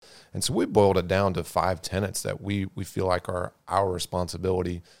And so we boiled it down to 5 tenets that we feel like are our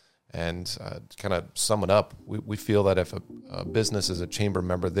responsibility. And to kind of sum it up, we feel that if a business is a chamber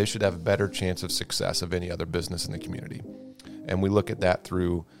member, they should have a better chance of success of any other business in the community. And we look at that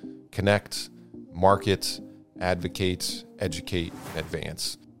through connect, market, advocate, educate, and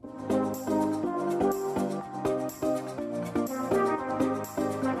advance.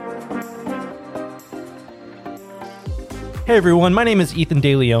 Hey everyone, my name is Ethan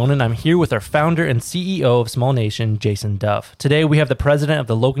DeLeon, and I'm here with our founder and CEO of Small Nation, Jason Duff. Today we have the president of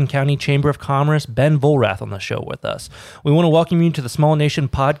the Logan County Chamber of Commerce, Ben Vollrath, on the show with us. We want to welcome you to the Small Nation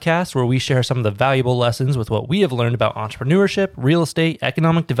podcast, where we share some of the valuable lessons with what we have learned about entrepreneurship, real estate,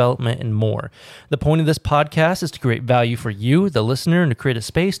 economic development, and more. The point of this podcast is to create value for you, the listener, and to create a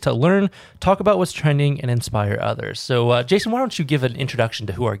space to learn, talk about what's trending, and inspire others. So Jason, why don't you give an introduction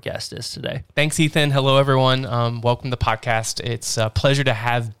to who our guest is today? Thanks, Ethan. Hello, everyone. Welcome to the podcast. It's a pleasure to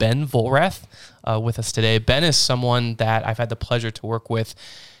have Ben Vollrath with us today. Ben is someone that I've had the pleasure to work with.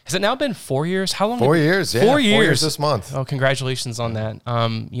 Has it now been 4 years? How long? 4 years, yeah. 4 years. 4 years this month. Oh, congratulations on that.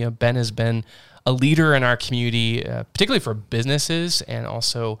 Ben has been a leader in our community, particularly for businesses and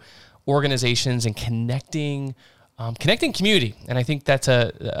also organizations, and connecting community. And I think that's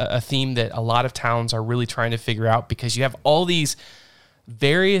a theme that a lot of towns are really trying to figure out, because you have all these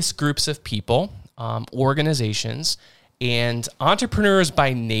various groups of people, organizations, and entrepreneurs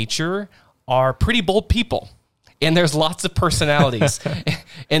by nature are pretty bold people, and there's lots of personalities.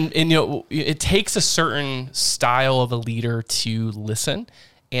 and it takes a certain style of a leader to listen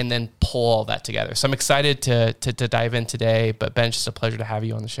and then pull all that together. So I'm excited to dive in today. But Ben, it's just a pleasure to have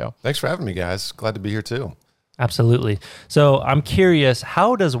you on the show. Thanks for having me, guys. Glad to be here too. Absolutely. So I'm curious,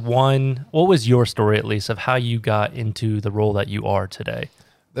 what was your story, at least, of how you got into the role that you are today?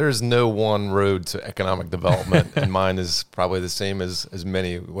 There's no one road to economic development, and mine is probably the same as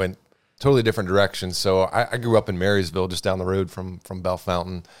many. We went totally different directions. So I grew up in Marysville, just down the road from Bell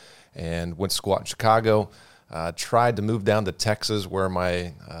Fountain, and went to school out in Chicago. Tried to move down to Texas, where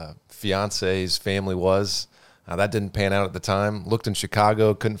my fiance's family was. That didn't pan out at the time. Looked in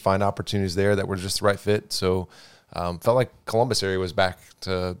Chicago, couldn't find opportunities there that were just the right fit. So felt like Columbus area was back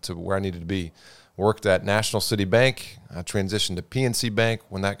to where I needed to be. Worked at National City Bank, transitioned to PNC Bank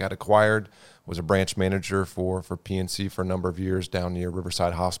when that got acquired, was a branch manager for PNC for a number of years down near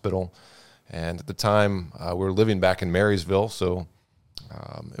Riverside Hospital. And at the time, we were living back in Marysville, so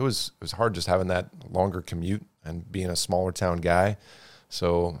it was hard just having that longer commute and being a smaller town guy.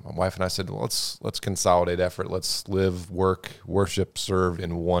 So my wife and I said, well, let's consolidate effort. Let's live, work, worship, serve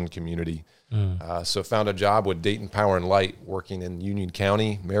in one community. So found a job with Dayton Power and Light, working in Union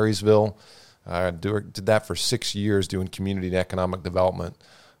County, Marysville. Did that for 6 years, doing community and economic development.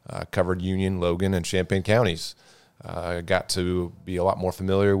 Covered Union, Logan, and Champaign counties. Got to be a lot more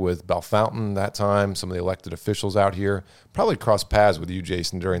familiar with Bell Fountain that time, some of the elected officials out here. Probably crossed paths with you,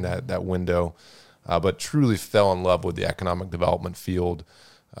 Jason, during that window, but truly fell in love with the economic development field.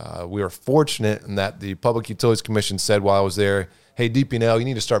 We were fortunate in that the Public Utilities Commission said while I was there, hey, DP&L, you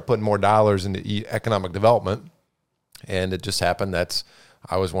need to start putting more dollars into economic development. And it just happened that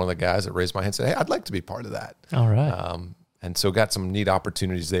I was one of the guys that raised my hand and said, hey, I'd like to be part of that. All right. And so got some neat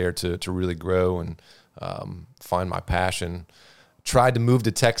opportunities there to really grow and find my passion. Tried to move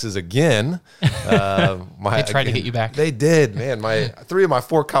to Texas again. They tried to get you back. They did, man. 3 of my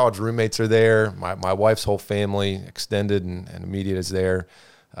 4 college roommates are there. My wife's whole family, extended and immediate, is there.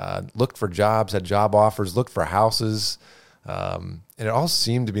 Looked for jobs, had job offers, looked for houses. And it all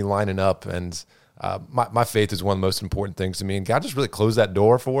seemed to be lining up. And my faith is one of the most important things to me. And God just really closed that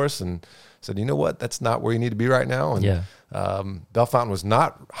door for us and said, you know what, that's not where you need to be right now. And Bell Fountain was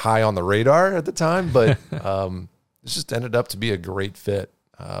not high on the radar at the time, but it just ended up to be a great fit.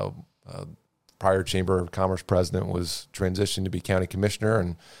 Prior Chamber of Commerce president was transitioned to be county commissioner,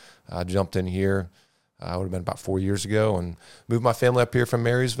 and jumped in here. Would have been about 4 years ago, and moved my family up here from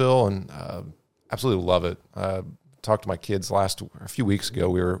Marysville, and absolutely love it. Talked to my kids a few weeks ago.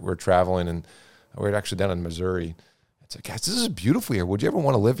 We were traveling, and we were actually down in Missouri. It's like, guys, this is beautiful here. Would you ever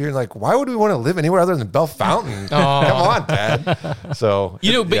want to live here? Like, why would we want to live anywhere other than Bell Fountain? Come on, Dad. So,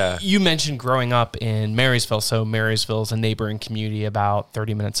 you mentioned growing up in Marysville. So Marysville is a neighboring community about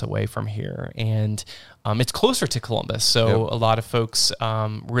 30 minutes away from here. And it's closer to Columbus. So a lot of folks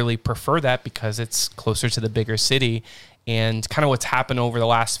really prefer that because it's closer to the bigger city. And kind of what's happened over the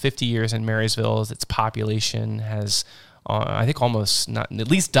last 50 years in Marysville is its population has I think almost not at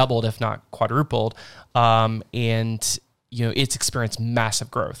least doubled, if not quadrupled. And it's experienced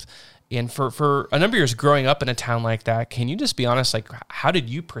massive growth. And for a number of years growing up in a town like that, can you just be honest, like, how did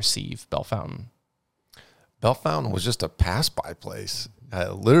you perceive Bell Fountain? Bell Fountain was just a pass-by place.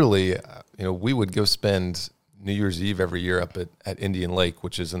 Literally, we would go spend New Year's Eve every year up at Indian Lake,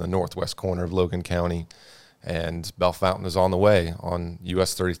 which is in the northwest corner of Logan County, and Bell Fountain is on the way on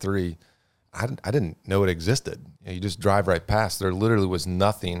US 33. I didn't know it existed. You just drive right past. There literally was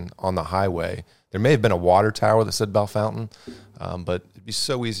nothing on the highway. There may have been a water tower that said Bell Fountain, but it'd be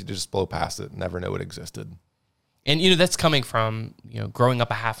so easy to just blow past it and never know it existed. And, that's coming from, growing up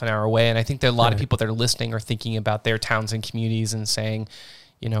a half an hour away. And I think there are a lot of people that are listening or thinking about their towns and communities and saying,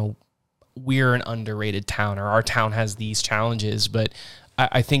 we're an underrated town, or our town has these challenges. But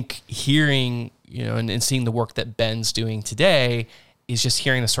I think hearing, and seeing the work that Ben's doing today is just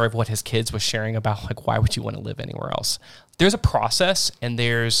hearing the story of what his kids was sharing about, like, why would you want to live anywhere else? There's a process, and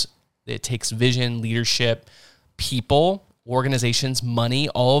it takes vision, leadership, people, organizations, money,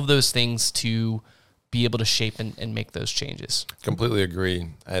 all of those things to be able to shape and make those changes. Completely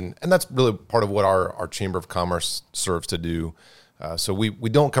agree. And that's really part of what our Chamber of Commerce serves to do. So we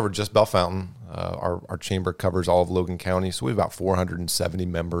don't cover just Bell Fountain. Our chamber covers all of Logan County. So we have about 470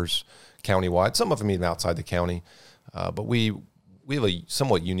 members countywide, some of them even outside the county. But we have a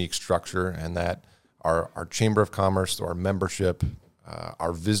somewhat unique structure, and that our Chamber of Commerce, our membership,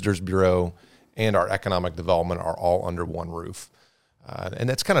 our Visitors Bureau, and our economic development are all under one roof. And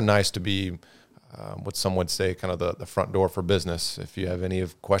it's kind of nice to be what some would say kind of the front door for business. If you have any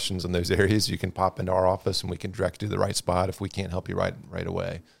questions in those areas, you can pop into our office and we can direct you to the right spot if we can't help you right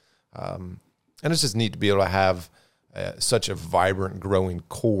away. And it's just neat to be able to have such a vibrant, growing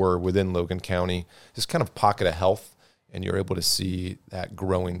core within Logan County, this kind of pocket of health, and you're able to see that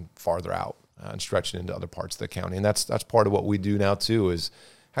growing farther out and stretching into other parts of the county. And that's part of what we do now too, is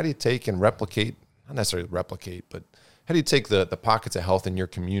how do you take and replicate, not necessarily replicate, but how do you take the pockets of health in your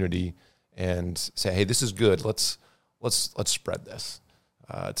community and say, hey, this is good. Let's spread this.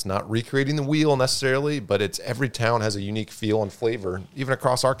 It's not recreating the wheel necessarily, but it's every town has a unique feel and flavor, even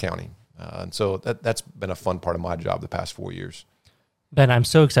across our county. And so that's been a fun part of my job the past 4 years. Ben, I'm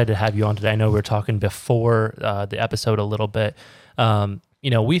so excited to have you on today. I know we were talking before the episode a little bit.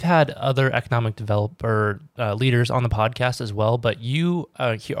 We've had other economic developer leaders on the podcast as well, but you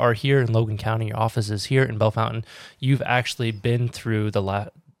are here in Logan County. Your office is here in Bell Fountain. You've actually been through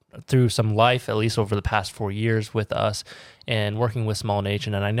through some life, at least over the past 4 years with us and working with Small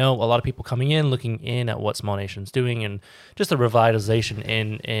Nation. And I know a lot of people coming in, looking in at what Small Nation's doing and just the revitalization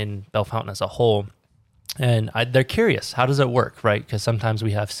in Bell Fountain as a whole. And they're curious, how does it work, right? Because sometimes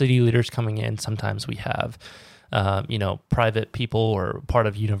we have city leaders coming in, sometimes we have, private people or part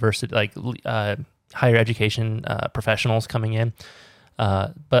of university, like higher education professionals coming in.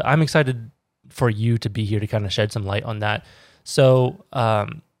 But I'm excited for you to be here to kind of shed some light on that. So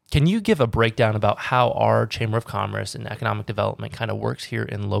can you give a breakdown about how our Chamber of Commerce and Economic Development kind of works here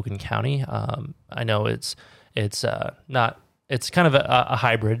in Logan County? I know it's kind of a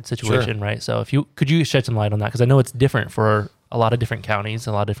hybrid situation, sure, right? So could you shed some light on that? Because I know it's different for a lot of different counties,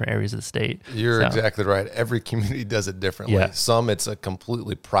 a lot of different areas of the state. You're exactly right. Every community does it differently. Yeah. Some, it's a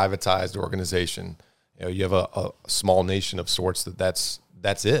completely privatized organization. You have a small nation of sorts that's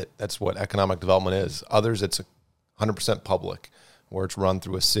it. That's what economic development is. Others, it's 100% public, where it's run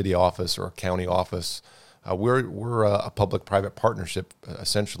through a city office or a county office. We're a public-private partnership,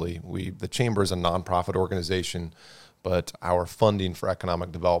 essentially. The Chamber is a nonprofit organization, but our funding for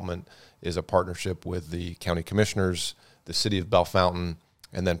economic development is a partnership with the county commissioners, the city of Bell Fountain,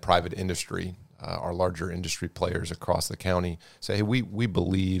 and then private industry. Our larger industry players across the county say, hey, we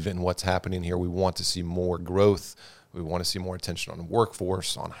believe in what's happening here. We want to see more growth. We want to see more attention on the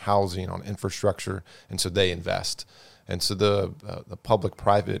workforce, on housing, on infrastructure, and so they invest. And so the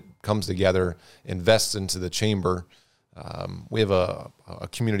public-private comes together, invests into the chamber. We have a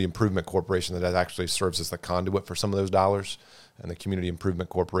community improvement corporation that actually serves as the conduit for some of those dollars, and the community improvement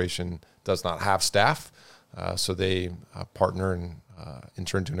corporation does not have staff, so they partner and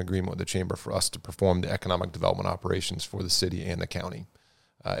enter into an agreement with the chamber for us to perform the economic development operations for the city and the county.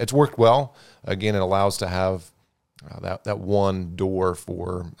 It's worked well. Again, it allows to have that one door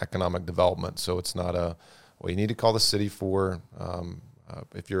for economic development. So it's not you need to call the city for,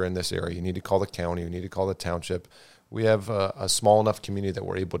 if you're in this area, you need to call the county, you need to call the township. We have a small enough community that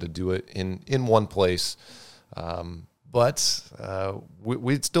we're able to do it in one place. But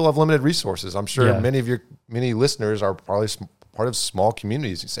we still have limited resources. I'm sure many listeners are probably part of small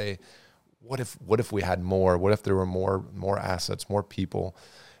communities. You say, what if we had more? What if there were more assets, more people?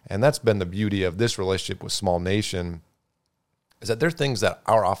 And that's been the beauty of this relationship with Small Nation, is that there are things that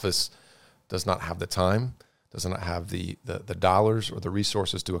our office does not have the time, does not have the dollars or the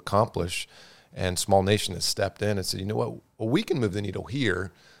resources to accomplish. And Small Nation has stepped in and said, you know what, well, we can move the needle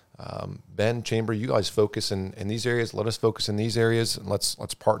here. Ben, Chamber, you guys focus in these areas. Let us focus in these areas, and let's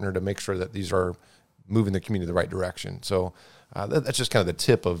partner to make sure that these are moving the community the right direction. So that's just kind of the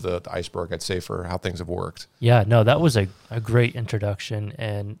tip of the iceberg, I'd say, for how things have worked. Yeah, no, that was a great introduction,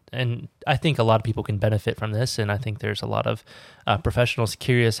 and I think a lot of people can benefit from this, and I think there's a lot of professionals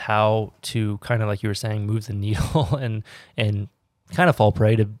curious how to kind of, like you were saying, move the needle and kind of fall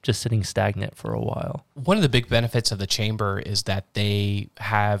prey to just sitting stagnant for a while. One of the big benefits of the chamber is that they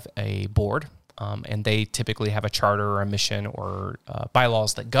have a board, and they typically have a charter or a mission or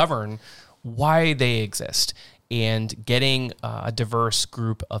bylaws that govern why they exist. And getting a diverse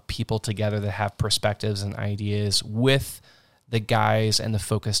group of people together that have perspectives and ideas with the guys and the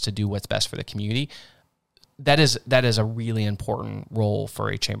focus to do what's best for the community, that is a really important role for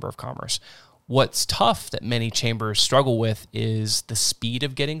a chamber of commerce. What's tough that many chambers struggle with is the speed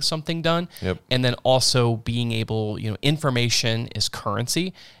of getting something done. Yep. And then also being able, information is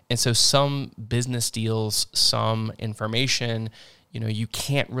currency. And so some business deals, some information, you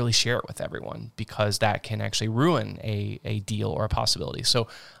can't really share it with everyone because that can actually ruin a deal or a possibility. So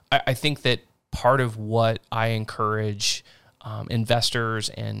I think that part of what I encourage investors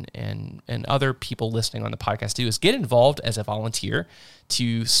and other people listening on the podcast do is get involved as a volunteer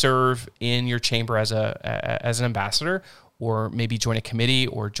to serve in your chamber as an ambassador, or maybe join a committee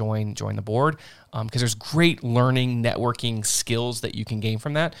or join the board, because there's great learning, networking skills that you can gain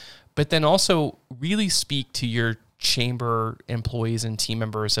from that. But then also really speak to your chamber employees and team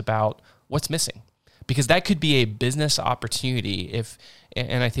members about what's missing, because that could be a business opportunity.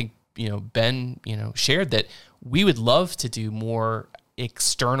 And I think, Ben, shared that we would love to do more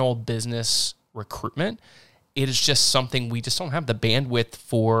external business recruitment. It is just something we just don't have the bandwidth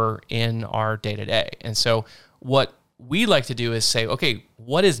for in our day-to-day. And so what we like to do is say, okay,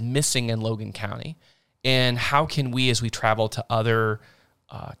 what is missing in Logan County? And how can we, as we travel to other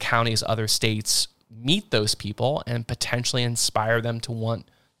counties, other states, meet those people and potentially inspire them to want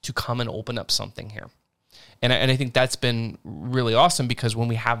to come and open up something here? And I think that's been really awesome, because when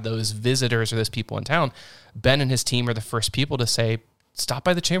we have those visitors or those people in town, Ben and his team are the first people to say, stop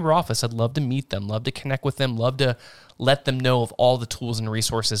by the chamber office. I'd love to meet them, love to connect with them, love to let them know of all the tools and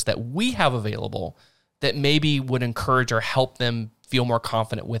resources that we have available that maybe would encourage or help them feel more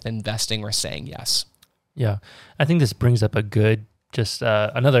confident with investing or saying yes. Yeah, I think this brings up a good, just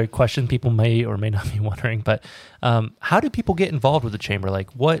another question people may or may not be wondering, but how do people get involved with the chamber? Like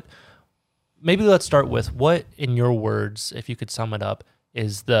maybe let's start with what, in your words, if you could sum it up,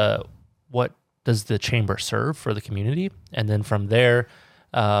 is what does the chamber serve for the community? And then from there,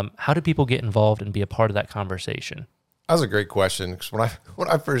 how do people get involved and be a part of that conversation? That was a great question, because when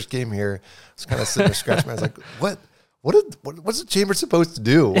I first came here, I was kind of sitting there scratching my head. I was like, what's the chamber supposed to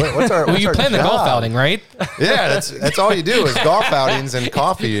do? What's our you plan the golf outing, right? Yeah, that's all you do is golf outings and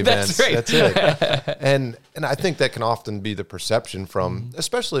coffee events. That's it. And I think that can often be the perception from,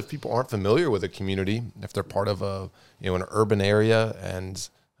 especially if people aren't familiar with a community, if they're part of an urban area and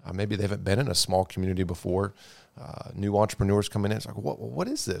maybe they haven't been in a small community before. New entrepreneurs coming in, it's like, what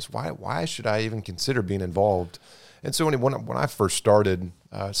is this? Why should I even consider being involved? And so when I first started,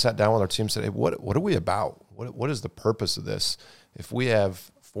 sat down with our team and said, hey, what are we about? What is the purpose of this? If we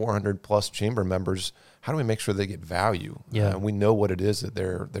have 400 plus chamber members, how do we make sure they get value? Yeah. And we know what it is that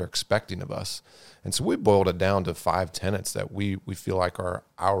they're expecting of us. And so we boiled it down to 5 tenets that we feel like are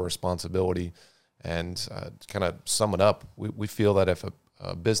our responsibility. And to kind of sum it up, we feel that if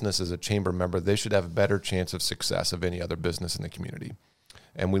a business is a chamber member, they should have a better chance of success of any other business in the community.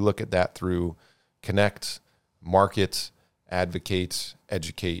 And we look at that through connect, market, advocate,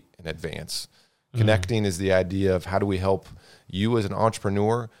 educate, and advance. Connecting is the idea of how do we help you as an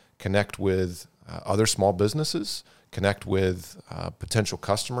entrepreneur connect with other small businesses, connect with potential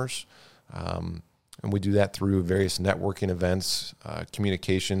customers. And we do that through various networking events,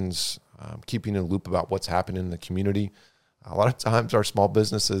 communications, keeping in the loop about what's happening in the community. A lot of times our small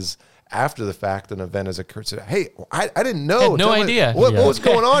businesses, after the fact an event has occurred, say, hey, I didn't know. I had no idea. What's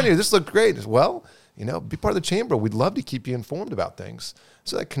going on here? This looked great. As well, be part of the chamber. We'd love to keep you informed about things.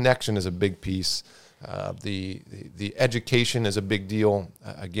 So that connection is a big piece. The education is a big deal.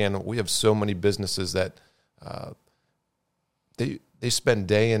 Again, we have so many businesses that they spend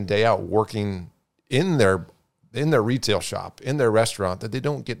day in, day out working in their retail shop, in their restaurant, that they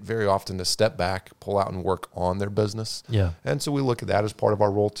don't get very often to step back, pull out and work on their business. Yeah. And so we look at that as part of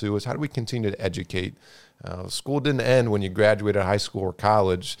our role too, is how do we continue to educate? School didn't end when you graduated high school or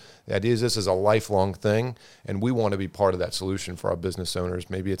college. The idea is this is a lifelong thing, and we want to be part of that solution for our business owners.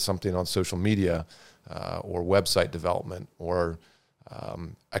 Maybe it's something on social media or website development or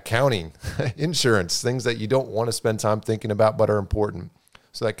accounting, insurance, things that you don't want to spend time thinking about but are important.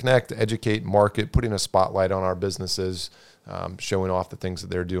 So that connect, educate, market, putting a spotlight on our businesses, showing off the things that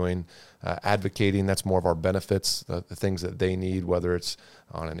they're doing, advocating, that's more of our benefits, the things that they need, whether it's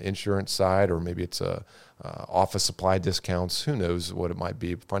on an insurance side or maybe it's a office supply discounts, who knows what it might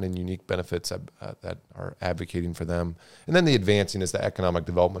be, finding unique benefits that are advocating for them. And then the advancing is the economic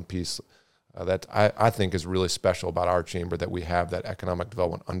development piece that I think is really special about our chamber, that we have that economic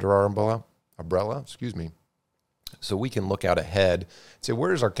development under our umbrella, so we can look out ahead and say,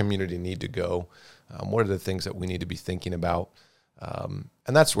 where does our community need to go? What are the things that we need to be thinking about? And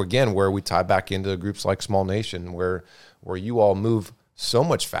that's, again, where we tie back into groups like Small Nation, where you all move so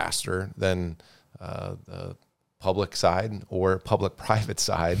much faster than the public side or public-private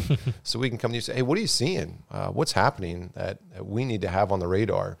side. So we can come to you and say, hey, what are you seeing? What's happening that we need to have on the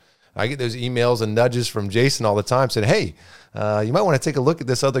radar? I get those emails and nudges from Jason all the time saying, hey, you might want to take a look at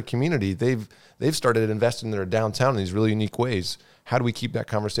this other community. They've started investing in their downtown in these really unique ways. How do we keep that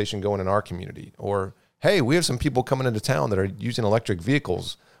conversation going in our community? Or, hey, we have some people coming into town that are using electric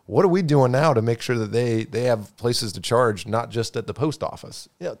vehicles. What are we doing now to make sure that they have places to charge, not just at the post office?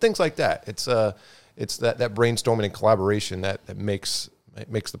 Things like that. It's that brainstorming and collaboration that makes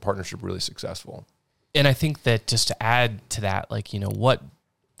the partnership really successful. And I think that just to add to that, what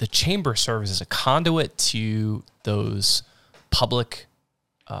the chamber serves as a conduit to those public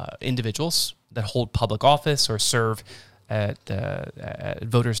individuals that hold public office or serve at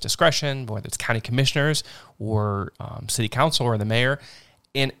voters' discretion, whether it's county commissioners or city council or the mayor.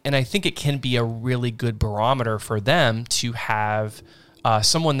 And I think it can be a really good barometer for them to have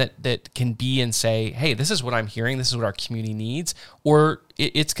someone that can be and say, hey, this is what I'm hearing, this is what our community needs, or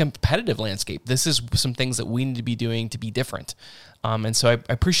it's competitive landscape. This is some things that we need to be doing to be different. And so I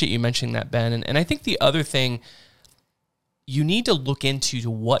appreciate you mentioning that, Ben. And I think the other thing, you need to look into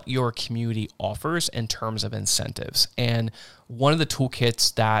what your community offers in terms of incentives. And one of the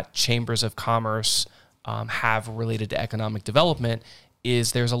toolkits that chambers of commerce have related to economic development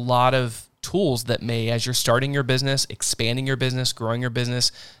is there's a lot of tools that may, as you're starting your business, expanding your business, growing your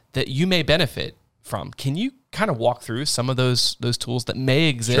business, that you may benefit from. Can you kind of walk through some of those tools that may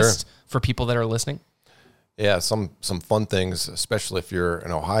exist for people that are listening? Yeah, some fun things, especially if you're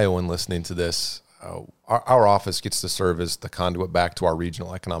an Ohioan listening to this. Our office gets to serve as the conduit back to our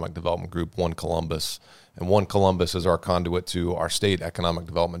regional economic development group, One Columbus. And One Columbus is our conduit to our state economic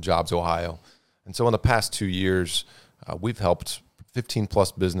development, Jobs Ohio. And so in the past 2 years, we've helped 15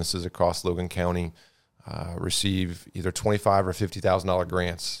 plus businesses across Logan County receive either $25,000 or $50,000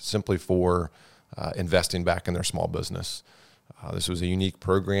 grants simply for investing back in their small business. This was a unique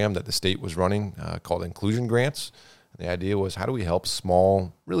program that the state was running called Inclusion Grants. And the idea was, how do we help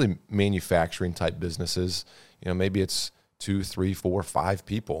small, really manufacturing type businesses? Maybe it's 2, 3, 4, 5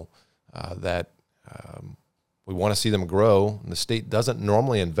 people that we want to see them grow. And the state doesn't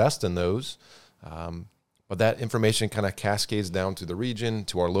normally invest in those. But that information kind of cascades down to the region,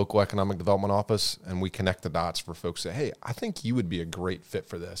 to our local economic development office, and we connect the dots for folks that, hey, I think you would be a great fit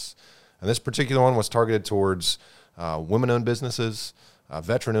for this. And this particular one was targeted towards women-owned businesses,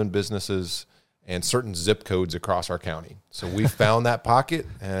 veteran-owned businesses, and certain zip codes across our county. So we found that pocket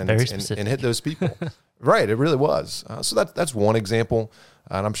and hit those people. Right, it really was. So that's one example.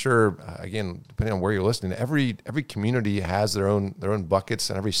 And I'm sure, again, depending on where you're listening, every community has their own buckets,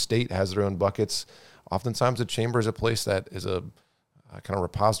 and every state has their own buckets. Oftentimes, the chamber is a place that is a kind of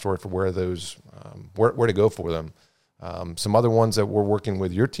repository for where those where to go for them. Some other ones that we're working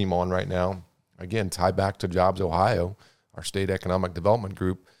with your team on right now, again, tie back to Jobs Ohio, our state economic development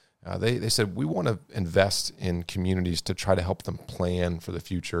group. They said, we want to invest in communities to try to help them plan for the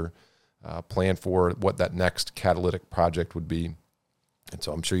future, plan for what that next catalytic project would be. And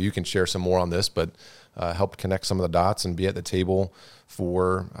so I'm sure you can share some more on this, but help connect some of the dots and be at the table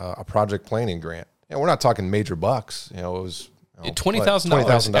for a project planning grant. We're not talking major bucks. It was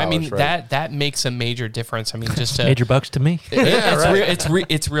 $20,000. I mean, right? that makes a major difference. I mean, just major bucks to me.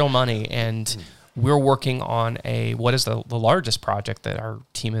 It's real money, and we're working on what is the largest project that our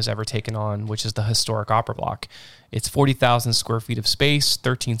team has ever taken on, which is the historic Opera Block. It's 40,000 square feet of space,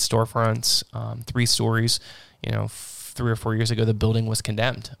 13 storefronts, 3 stories. 3 or 4 years ago, the building was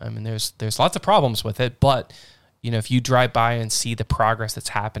condemned. I mean, there's lots of problems with it, but if you drive by and see the progress that's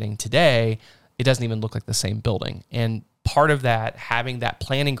happening today, it doesn't even look like the same building. And part of that, having that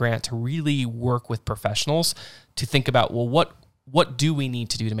planning grant to really work with professionals to think about, well, what do we need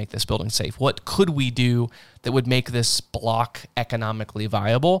to do to make this building safe? What could we do that would make this block economically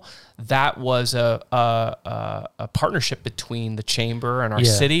viable? That was a partnership between the chamber and our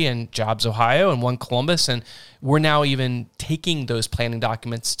city and Jobs Ohio and One Columbus. And we're now even taking those planning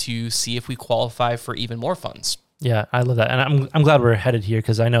documents to see if we qualify for even more funds. Yeah, I love that, and I'm glad we're headed here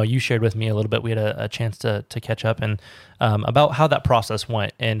because I know you shared with me a little bit. We had a chance to catch up and about how that process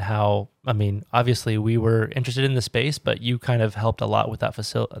went and how, I mean, obviously we were interested in the space, but you kind of helped a lot with that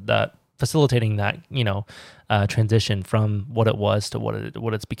facilitating that, transition from what it was to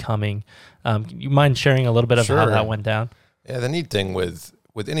what it's becoming. You mind sharing a little bit of how that went down? Yeah, the neat thing with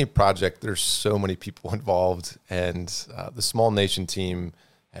any project, there's so many people involved, and the Small Nation team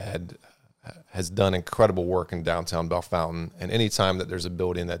has done incredible work in downtown Bell Fountain. And anytime that there's a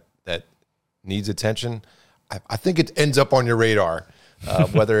building that needs attention, I think it ends up on your radar,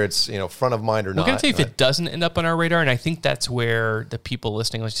 whether it's front of mind or not. We're going to tell you if it doesn't end up on our radar, and I think that's where the people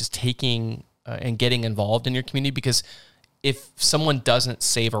listening was just taking and getting involved in your community, because if someone doesn't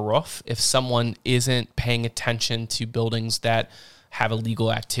save a roof, if someone isn't paying attention to buildings that have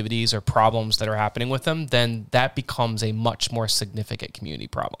illegal activities or problems that are happening with them, then that becomes a much more significant community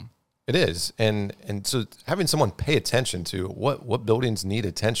problem. It is. And so having someone pay attention to what buildings need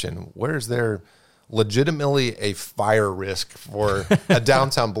attention, where is there legitimately a fire risk for a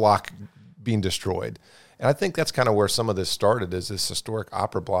downtown block being destroyed? And I think that's kind of where some of this started, is this historic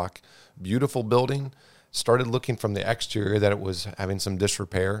opera block, beautiful building, started looking from the exterior that it was having some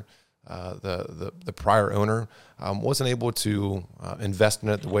disrepair. The prior owner wasn't able to invest in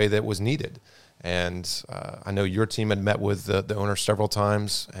it the way that was needed. And I know your team had met with the owner several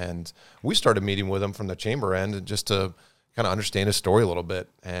times, and we started meeting with him from the chamber end just to kind of understand his story a little bit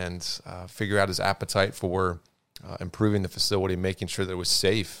and figure out his appetite for improving the facility, making sure that it was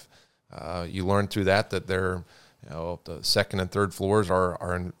safe. You learn through that the second and third floors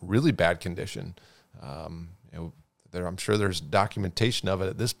are in really bad condition. I'm sure there's documentation of it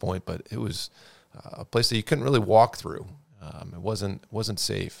at this point, but it was a place that you couldn't really walk through. It wasn't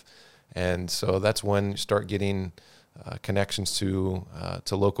safe. And so that's when you start getting connections to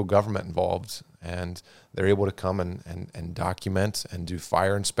local government involved, and they're able to come and document and do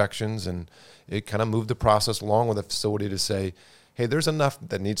fire inspections. And it kind of moved the process along with the facility to say, hey, there's enough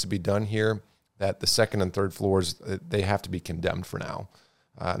that needs to be done here that the second and third floors, they have to be condemned for now.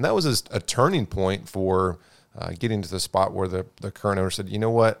 And that was a turning point for getting to the spot where the current owner said, you know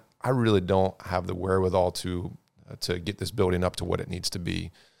what, I really don't have the wherewithal to get this building up to what it needs to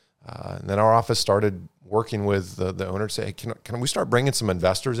be. And then our office started working with the owner to say, hey, can we start bringing some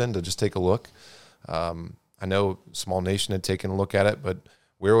investors in to just take a look? I know Small Nation had taken a look at it, but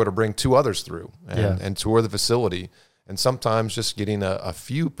we were able to bring two others through and tour the facility. And sometimes just getting a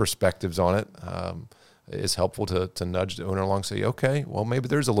few perspectives on it is helpful to nudge the owner along and say, okay, well, maybe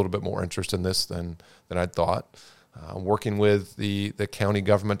there's a little bit more interest in this than I thought. Working with the county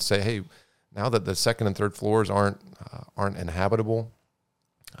government to say, hey, now that the second and third floors aren't inhabitable,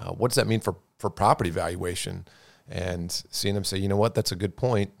 what does that mean for property valuation? And seeing them say, you know what, that's a good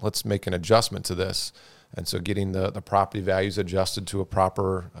point. Let's make an adjustment to this. And so getting the property values adjusted to a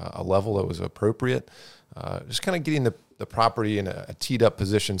proper a level that was appropriate, just kind of getting the property in a teed up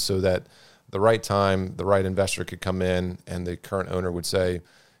position so that the right time, the right investor could come in and the current owner would say,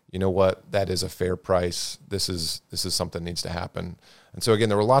 you know what, that is a fair price. This is something that needs to happen. And so again,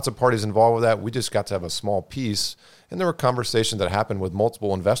 there were lots of parties involved with that. We just got to have a small piece, and there were conversations that happened with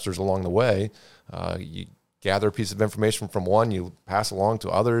multiple investors along the way. You gather a piece of information from one, you pass along to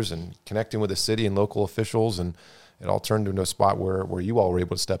others, and connecting with the city and local officials, and it all turned into a spot where you all were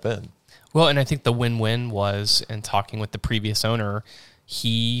able to step in. Well, and I think the win-win was, in talking with the previous owner,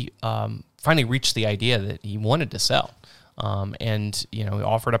 he finally reached the idea that he wanted to sell. And he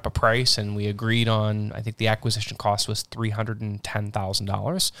offered up a price, and we agreed on, I think the acquisition cost was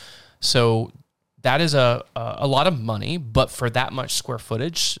 $310,000. So that is a lot of money, but for that much square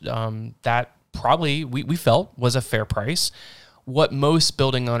footage, that probably we felt was a fair price. What most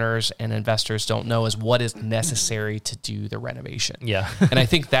building owners and investors don't know is what is necessary to do the renovation. Yeah. And I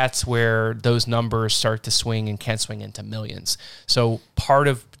think that's where those numbers start to swing and can swing into millions. So part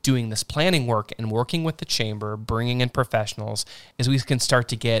of doing this planning work and working with the chamber, bringing in professionals, is we can start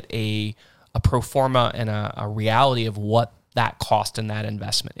to get a pro forma and a reality of what that cost and that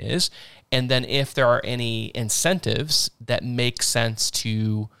investment is. And then if there are any incentives that make sense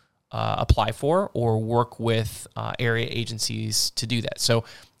to apply for or work with area agencies to do that. So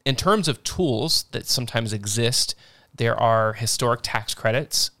in terms of tools that sometimes exist, there are historic tax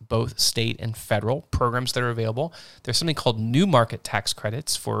credits, both state and federal programs that are available. There's something called new market tax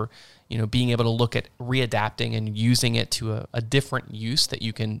credits for being able to look at readapting and using it to a different use that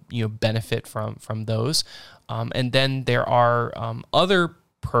you can benefit from those. And then there are other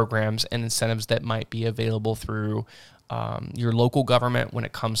programs and incentives that might be available through your local government when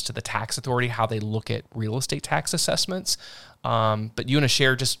it comes to the tax authority, how they look at real estate tax assessments. But you want to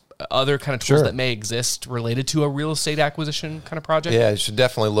share just other kind of tools Sure. that may exist related to a real estate acquisition kind of project? Yeah, you should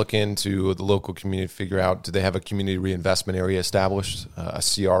definitely look into the local community to figure out, do they have a community reinvestment area established, a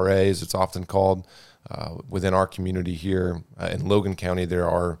CRA as it's often called. Within our community here in Logan County, there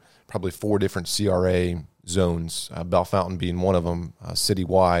are probably 4 different CRA zones, Bell Fountain being one of them,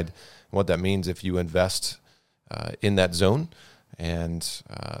 citywide. And what that means, if you invest in that zone, and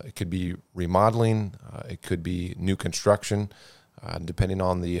it could be remodeling, it could be new construction, depending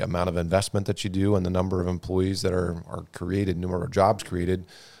on the amount of investment that you do and the number of employees that are created, number of jobs created,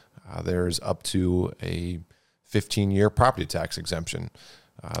 there's up to a 15-year property tax exemption.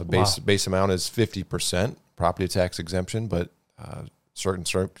 Base amount is 50% property tax exemption, but certain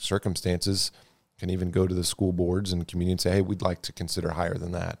circumstances can even go to the school boards and community and say, hey, we'd like to consider higher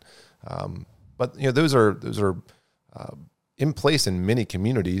than that. But those are in place in many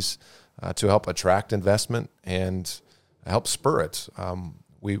communities to help attract investment and help spur it.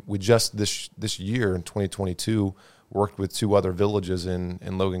 We just this year in 2022 worked with 2 other villages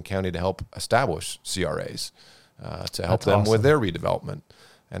in Logan County to help establish CRAs to help them with their redevelopment.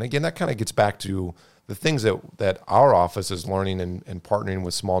 And again, that kind of gets back to the things that our office is learning and partnering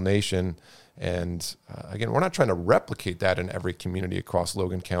with Small Nation. And again, we're not trying to replicate that in every community across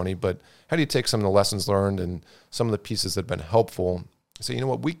Logan County, but how do you take some of the lessons learned and some of the pieces that have been helpful and say, you know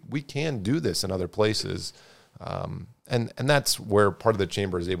what, we can do this in other places. And that's where part of the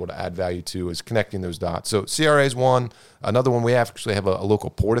chamber is able to add value to, is connecting those dots. So CRA is one. Another one, we actually have a local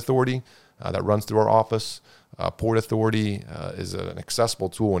port authority that runs through our office. Port Authority is an accessible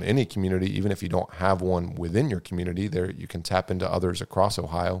tool in any community, even if you don't have one within your community. There, you can tap into others across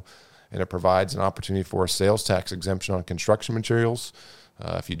Ohio, and it provides an opportunity for a sales tax exemption on construction materials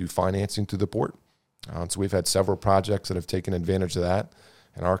if you do financing through the port. So we've had several projects that have taken advantage of that.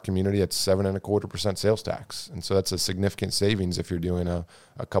 In our community, it's 7.25% sales tax, and so that's a significant savings if you're doing a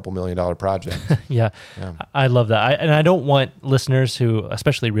couple $1 million project. Yeah, I love that. And I don't want listeners who,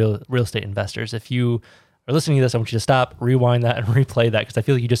 especially real estate investors, if you are listening to this, I want you to stop, rewind that, and replay that, because I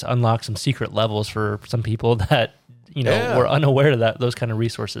feel like you just unlocked some secret levels for some people that were unaware of those kind of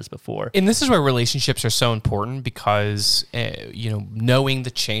resources before. And this is where relationships are so important, because knowing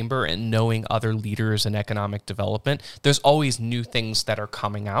the chamber and knowing other leaders in economic development, there's always new things that are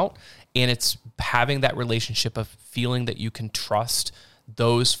coming out, and it's having that relationship of feeling that you can trust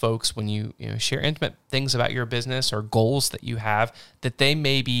those folks when you share intimate things about your business or goals that you have, that they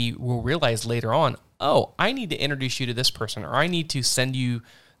maybe will realize later on, oh, I need to introduce you to this person, or I need to send you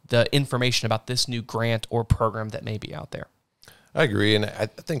the information about this new grant or program that may be out there. I agree. And I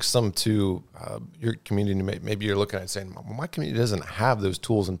think some too, your community, maybe you're looking at it saying, well, my community doesn't have those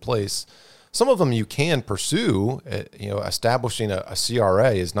tools in place. Some of them you can pursue. Establishing a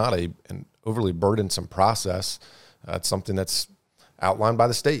CRA is not an overly burdensome process. It's something that's outlined by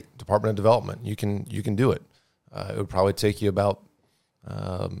the state Department of Development. You can do it. It would probably take you about,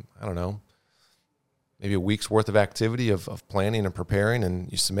 maybe a week's worth of activity of planning and preparing,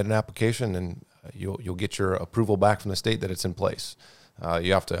 and you submit an application, and you'll get your approval back from the state that it's in place.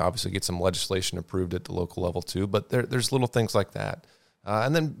 You have to obviously get some legislation approved at the local level too, but there's little things like that.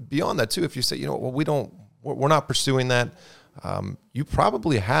 And then beyond that too, if you say, we're not pursuing that, you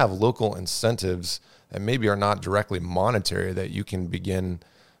probably have local incentives that maybe are not directly monetary that you can begin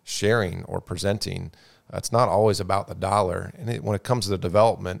sharing or presenting. It's not always about the dollar. And when it comes to the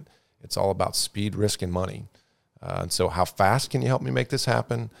development, it's all about speed, risk, and money. And so how fast can you help me make this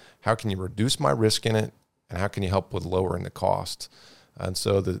happen? How can you reduce my risk in it? And how can you help with lowering the cost? And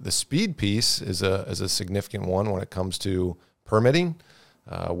so the speed piece is a significant one when it comes to permitting,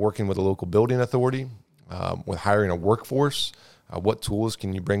 working with a local building authority, with hiring a workforce. What tools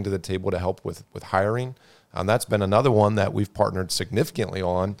can you bring to the table to help with hiring? That's been another one that we've partnered significantly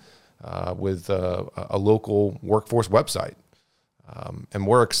on with a local workforce website. And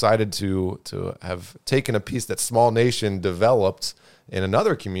we're excited to have taken a piece that Small Nation developed in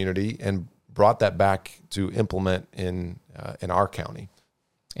another community and brought that back to implement in our county.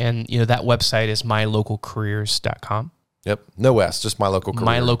 And that website is mylocalcareers.com. Yep, no S, just My Local Career.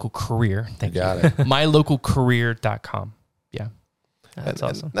 My Local Career. Thank you. Got it. mylocalcareer.com. Yeah. That's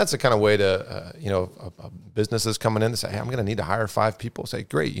awesome. And that's the kind of way to, businesses coming in and say, hey, I'm going to need to hire 5 people. Say,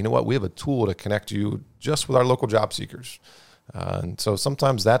 great, you know what? We have a tool to connect you just with our local job seekers. And so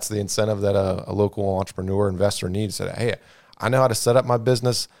sometimes that's the incentive that a local entrepreneur, investor needs. Say, hey, I know how to set up my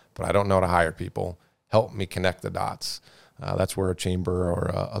business, but I don't know how to hire people. Help me connect the dots. That's where a chamber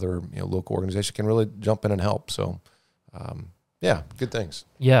or other local organization can really jump in and help. So, good things.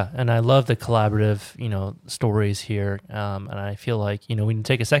 Yeah, and I love the collaborative, stories here. And I feel like, we need to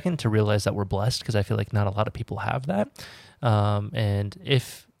take a second to realize that we're blessed, because I feel like not a lot of people have that. And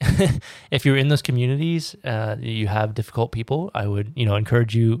if if you're in those communities, you have difficult people, I would,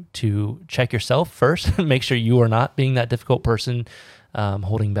 encourage you to check yourself first, make sure you are not being that difficult person,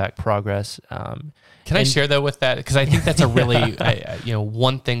 holding back progress. Can I share though with that? Because I think that's a really,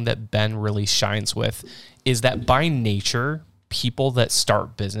 one thing that Ben really shines with is that by nature, people that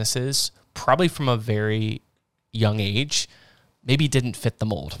start businesses, probably from a very young age, maybe didn't fit the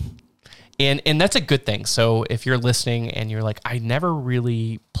mold. And that's a good thing. So if you're listening and you're like, I never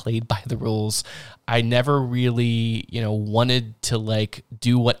really played by the rules, I never really, wanted to like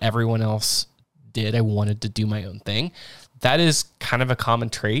do what everyone else did. I wanted to do my own thing. That is kind of a common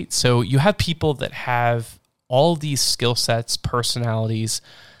trait. So you have people that have all these skill sets, personalities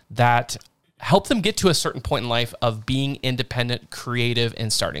that help them get to a certain point in life of being independent, creative,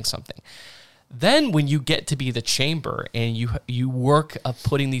 and starting something. Then when you get to be the chamber and you work of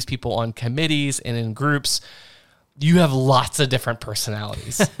putting these people on committees and in groups, you have lots of different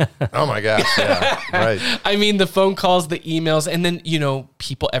personalities. Oh my gosh. Yeah. Right. I mean, the phone calls, the emails, and then,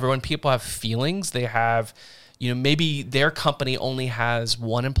 people have feelings. They have, maybe their company only has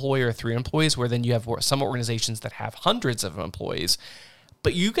 1 employee or 3 employees, where then you have some organizations that have hundreds of employees.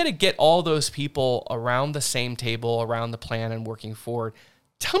 But you got to get all those people around the same table, around the plan and working forward.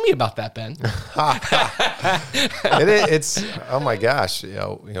 Tell me about that, Ben. It's oh my gosh.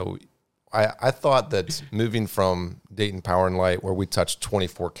 I thought that moving from Dayton Power and Light, where we touched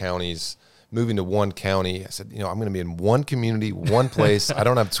 24 counties, moving to one county, I said, I'm going to be in one community, one place. I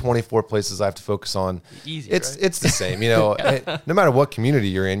don't have 24 places I have to focus on. Easy, it's right? It's the same. No matter what community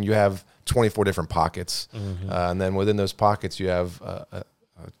you're in, you have 24 different pockets. Mm-hmm. And then within those pockets, you have a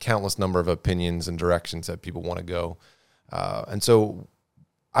countless number of opinions and directions that people want to go. And so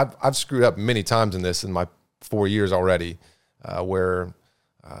I've screwed up many times in my 4 years already, where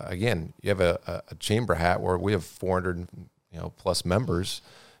again, you have a chamber hat where we have 400 plus members,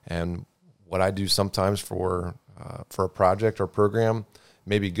 and what I do sometimes for a project or program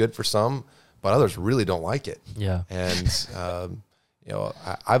may be good for some, but others really don't like it. Yeah, and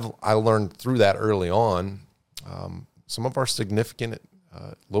I learned through that early on. Some of our significant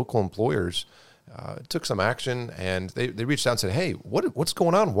local employers took some action, and they reached out and said, "Hey, what's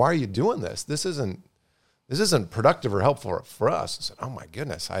going on? Why are you doing this? This isn't productive or helpful for us." I said, "Oh my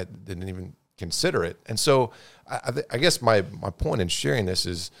goodness, I didn't even consider it." And so I guess my point in sharing this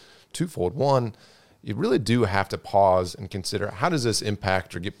is twofold. One, you really do have to pause and consider, how does this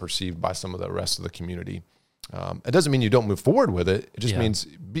impact or get perceived by some of the rest of the community? It doesn't mean you don't move forward with it. It just means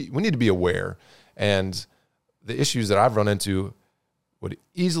we need to be aware. And the issues that I've run into would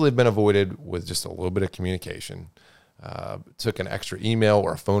easily have been avoided with just a little bit of communication. Took an extra email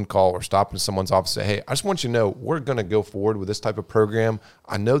or a phone call or stopping someone's office and say, "Hey, I just want you to know we're going to go forward with this type of program.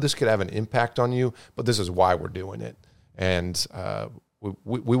 I know this could have an impact on you, but this is why we're doing it. And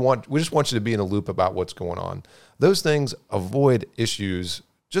we just want you to be in a loop about what's going on." Those things avoid issues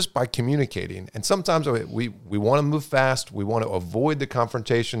just by communicating. And sometimes we want to move fast. We want to avoid the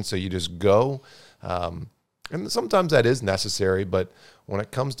confrontation, so you just go. And sometimes that is necessary, but when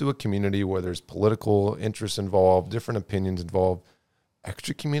it comes to a community where there's political interests involved, different opinions involved,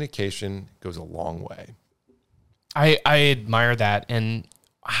 extra communication goes a long way. I admire that. And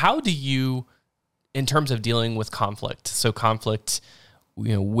how do you, in terms of dealing with conflict, so conflict,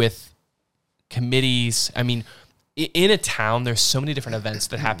 with committees, I mean, in a town, there's so many different events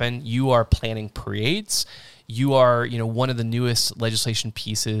that happen. You are planning parades. You are, one of the newest legislation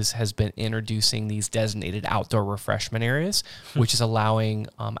pieces has been introducing these designated outdoor refreshment areas, which is allowing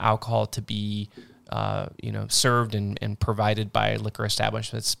alcohol to be, served and provided by liquor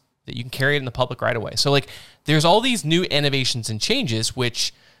establishments that you can carry it in the public right away. So there's all these new innovations and changes,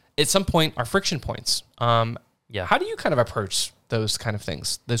 which at some point are friction points. How do you kind of approach those kind of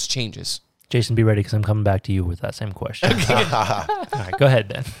things, those changes? Jason, be ready, because I'm coming back to you with that same question. Okay. All right, go ahead,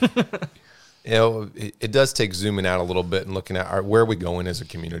 Ben. It does take zooming out a little bit and looking at where are we going as a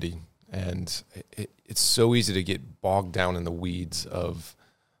community. And it's so easy to get bogged down in the weeds of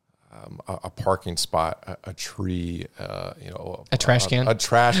a parking spot, a tree, a trash can,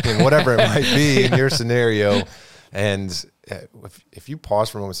 whatever it might be in your scenario. And if you pause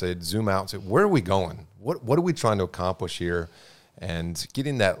for a moment and say, zoom out and say, where are we going? What are we trying to accomplish here? And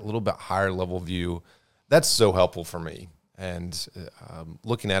getting that little bit higher level view, that's so helpful for me. And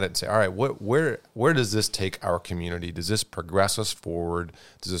looking at it and say, all right, where does this take our community? Does this progress us forward?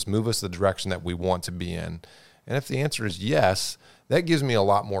 Does this move us the direction that we want to be in? And if the answer is yes, that gives me a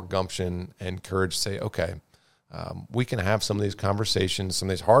lot more gumption and courage to say, okay, we can have some of these conversations, some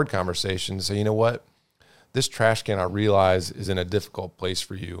of these hard conversations. Say, you know what? This trash can, I realize, is in a difficult place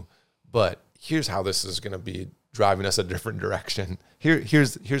for you, but here's how this is going to be driving us a different direction.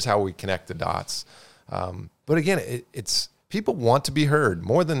 Here's how we connect the dots. But again, it's people want to be heard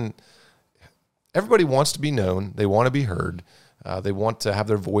more than everybody wants to be known. They want to be heard. They want to have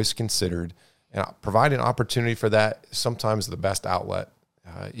their voice considered, and providing opportunity for that is sometimes the best outlet.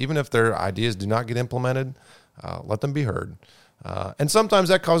 Even if their ideas do not get implemented, let them be heard. And sometimes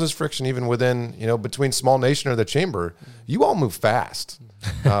that causes friction even within, between Small Nation or the chamber. You all move fast,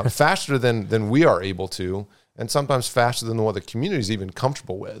 faster than we are able to, and sometimes faster than what the community is even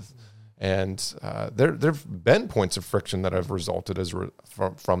comfortable with. And there've been points of friction that have resulted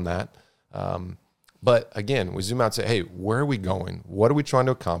from that. But again, we zoom out and say, hey, where are we going? What are we trying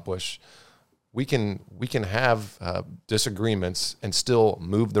to accomplish? We can have disagreements and still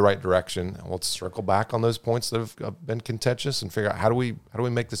move the right direction. And let's circle back on those points that have been contentious and figure out how do we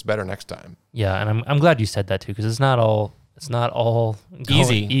make this better next time. Yeah, and I'm glad you said that too, because it's not all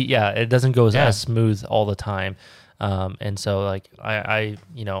easy. Yeah, it doesn't go as smooth all the time. And so like I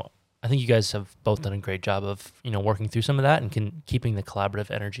think you guys have both done a great job of working through some of that and keeping the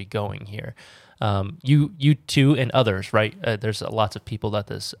collaborative energy going here. You two and others, right? There's lots of people that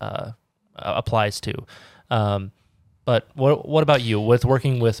this applies to. But what about you with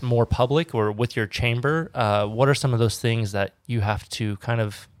working with more public or with your chamber? What are some of those things that you have to kind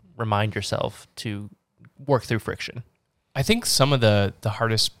of remind yourself to work through friction? I think some of the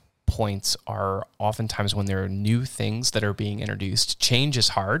hardest points are oftentimes when there are new things that are being introduced. Change is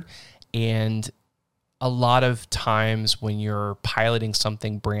hard, and a lot of times when you're piloting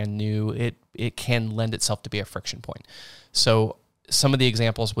something brand new, it can lend itself to be a friction point. So some of the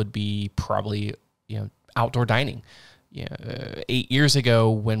examples would be probably outdoor dining. 8 years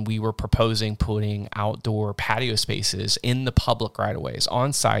ago, when we were proposing putting outdoor patio spaces in the public right-of-ways,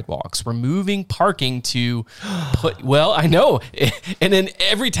 on sidewalks, removing parking to put, well, I know. And in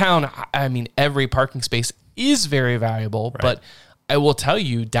every town, I mean, every parking space is very valuable, right. But I will tell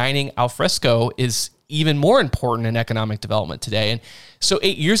you, dining al fresco is even more important in economic development today. And so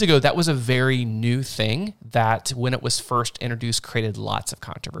 8 years ago, that was a very new thing that when it was first introduced created lots of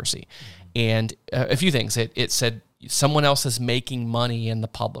controversy. And a few things. It said someone else is making money in the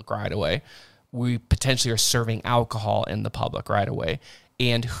public right away. We potentially are serving alcohol in the public right away.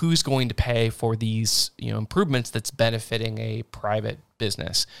 And who's going to pay for these improvements that's benefiting a private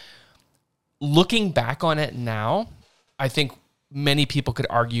business? Looking back on it now, I think many people could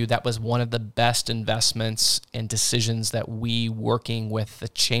argue that was one of the best investments and decisions that we, working with the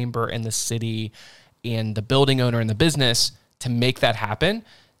chamber and the city and the building owner and the business, to make that happen.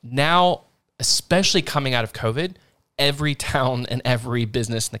 Now, especially coming out of COVID, every town and every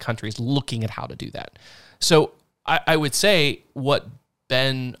business in the country is looking at how to do that. So I would say what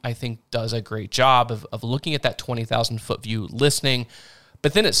Ben, I think, does a great job of looking at that 20,000 foot view, listening,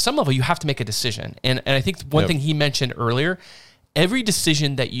 but then at some level you have to make a decision. And I think one thing he mentioned earlier, every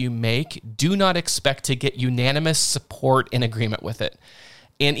decision that you make, do not expect to get unanimous support and agreement with it.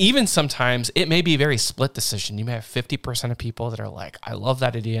 And even sometimes it may be a very split decision. You may have 50% of people that are like, I love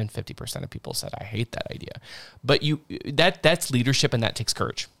that idea, and 50% of people said, I hate that idea. But that's leadership, and that takes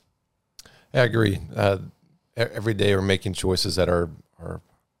courage. I agree. Every day we're making choices that are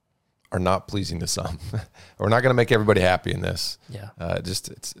not pleasing to some. We're not going to make everybody happy in this. Yeah.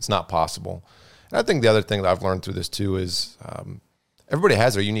 It's not possible. And I think the other thing that I've learned through this too is everybody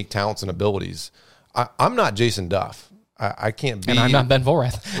has their unique talents and abilities. I'm not Jason Duff. I can't be, and I'm not Ben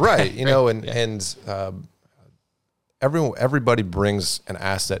Vollrath, right? And everybody brings an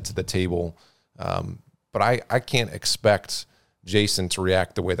asset to the table, but I can't expect Jason to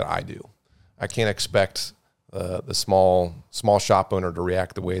react the way that I do. I can't expect the small shop owner to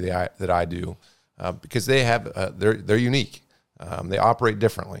react the way that I do, because they have they're unique. They operate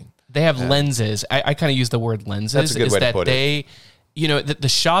differently. They have lenses. I kind of use the word lenses. That's a good way to put it. The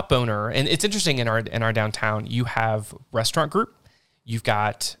shop owner, and it's interesting in our downtown, you have restaurant group, you've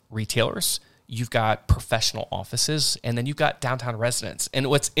got retailers, you've got professional offices, and then you've got downtown residents. And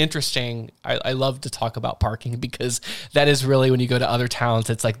what's interesting, I love to talk about parking, because that is really, when you go to other towns,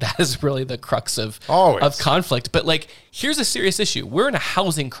 it's like that is really the crux of conflict. But like, here's a serious issue. We're in a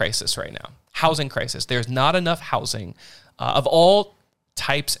housing crisis right now. Housing crisis. There's not enough housing of all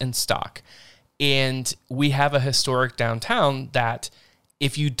types and stock. And we have a historic downtown that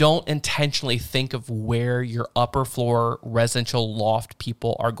if you don't intentionally think of where your upper floor residential loft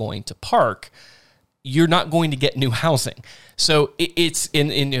people are going to park, you're not going to get new housing. So it's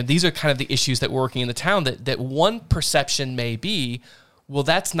these are kind of the issues that we're working in the town, that one perception may be, well,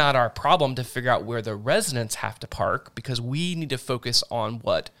 that's not our problem to figure out where the residents have to park, because we need to focus on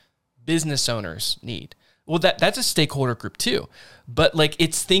what business owners need. Well, that's a stakeholder group too, but like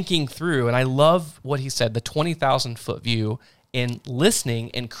it's thinking through, and I love what he said, the 20,000 foot view, and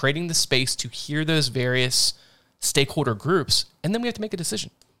listening and creating the space to hear those various stakeholder groups, and then we have to make a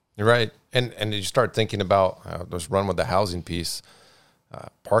decision. You're right, and you start thinking about let's run with the housing piece,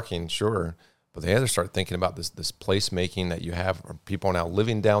 parking, sure, but they have to start thinking about this placemaking that you have. People are now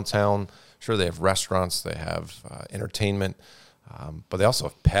living downtown. Sure, they have restaurants, they have entertainment, but they also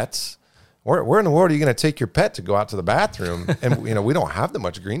have pets. Where in the world are you going to take your pet to go out to the bathroom? And we don't have that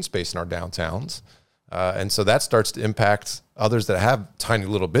much green space in our downtowns, and so that starts to impact others that have tiny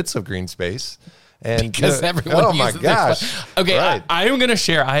little bits of green space. And because everyone oh my uses gosh! Okay, right. I am going to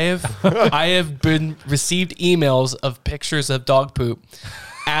share. I have been received emails of pictures of dog poop,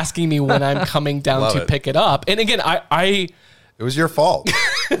 asking me when I'm coming down Love to it. pick it up. And again, It was your fault.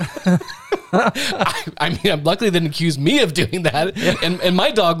 I mean, luckily they didn't accuse me of doing that. And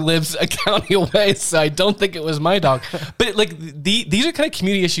my dog lives a county away, so I don't think it was my dog. But like these are kind of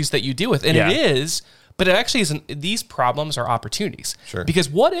community issues that you deal with, and it is. But it actually isn't. These problems are opportunities. Sure. Because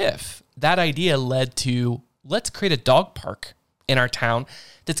what if that idea led to, let's create a dog park in our town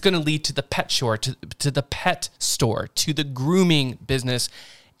that's going to lead to the pet store, to the pet store, to the grooming business.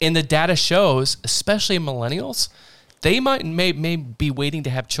 And the data shows, especially millennials, they may be waiting to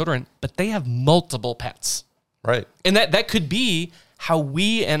have children, but they have multiple pets. Right. And that could be how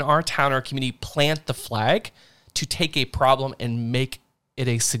we in our town or community plant the flag to take a problem and make it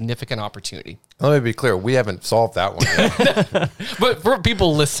a significant opportunity. Let me be clear. We haven't solved that one yet. But for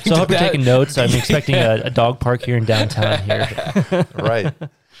people listening So I to hope you're that, taking notes. I'm expecting a dog park here in downtown here. Right.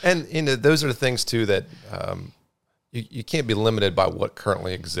 And those are the things too that you can't be limited by what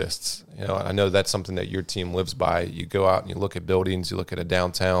currently exists. I know that's something that your team lives by. You go out and you look at buildings, you look at a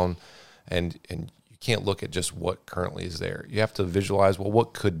downtown, and you can't look at just what currently is there. You have to visualize, well,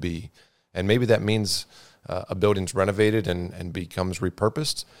 what could be? And maybe that means a building's renovated and becomes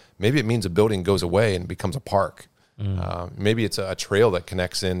repurposed. Maybe it means a building goes away and becomes a park. Maybe it's a trail that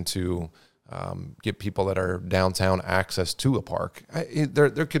connects in to get people that are downtown access to a park.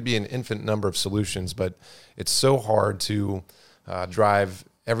 There could be an infinite number of solutions, but it's so hard to drive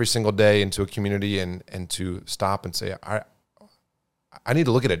every single day into a community and to stop and say, I need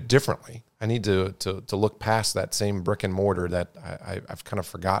to look at it differently. I need to look past that same brick and mortar that I've kind of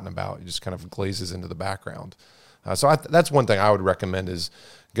forgotten about. It just kind of glazes into the background. So that's one thing I would recommend is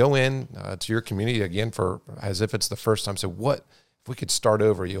go in to your community again as if it's the first time. So what if we could start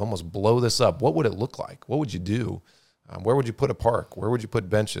over? You almost blow this up. What would it look like? What would you do? Where would you put a park? Where would you put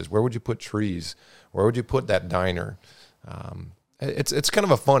benches? Where would you put trees? Where would you put that diner? It's kind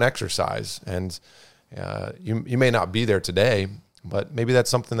of a fun exercise, and you may not be there today, but maybe that's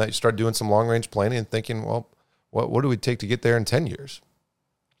something that you start doing some long-range planning and thinking, well, what do we take to get there in 10 years?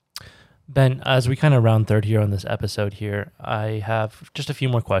 Ben, as we kind of round third here on this episode here, I have just a few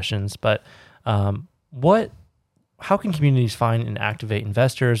more questions, but how can communities find and activate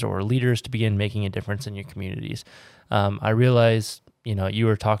investors or leaders to begin making a difference in your communities? I realize, you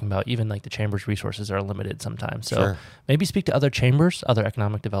were talking about even like the chamber's resources are limited sometimes. So Sure. Maybe speak to other chambers, other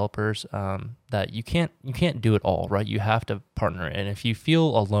economic developers, that you can't do it all, right? You have to partner. And if you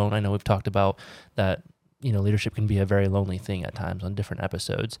feel alone, I know we've talked about that, leadership can be a very lonely thing at times on different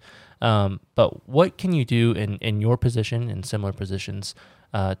episodes. But what can you do in your position and similar positions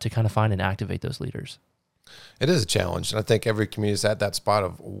to kind of find and activate those leaders? It is a challenge, and I think every community is at that spot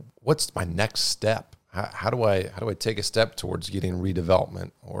of what's my next step. How do I take a step towards getting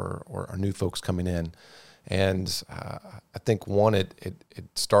redevelopment or new folks coming in? And I think one, it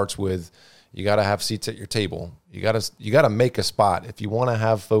starts with you got to have seats at your table. You got to make a spot. If you want to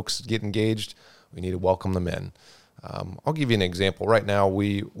have folks get engaged, we need to welcome them in. I'll give you an example. Right now,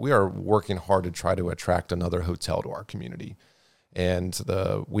 we are working hard to try to attract another hotel to our community. And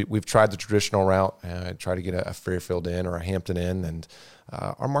we've tried the traditional route, try to get a Fairfield Inn or a Hampton Inn, and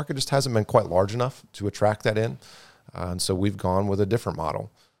our market just hasn't been quite large enough to attract that in. And so we've gone with a different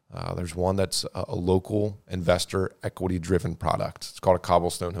model. There's one that's a local investor equity-driven product. It's called a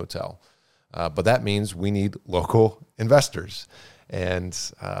Cobblestone Hotel. But that means we need local investors. And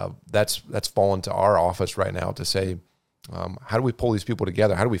that's fallen to our office right now to say, how do we pull these people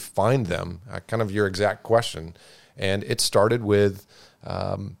together? How do we find them? Kind of your exact question. And it started with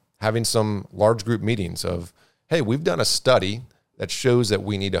having some large group meetings of, hey, we've done a study that shows that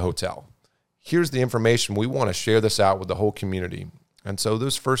we need a hotel. Here's the information. We want to share this out with the whole community. And so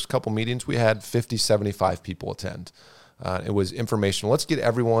those first couple meetings, we had 50, 75 people attend. It was informational. Let's get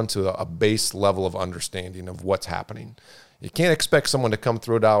everyone to a base level of understanding of what's happening. You can't expect someone to come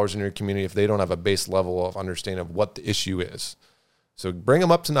throw dollars in your community if they don't have a base level of understanding of what the issue is. So bring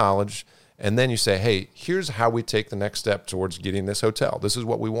them up to knowledge And then you say, hey, here's how we take the next step towards getting this hotel. This is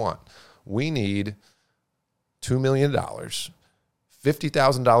what we want. We need $2 million,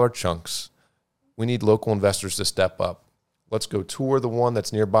 $50,000 chunks. We need local investors to step up. Let's go tour the one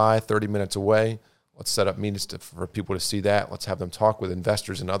that's nearby, 30 minutes away. Let's set up meetings for people to see that. Let's have them talk with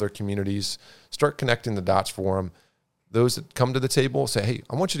investors in other communities. Start connecting the dots for them. Those that come to the table say, hey,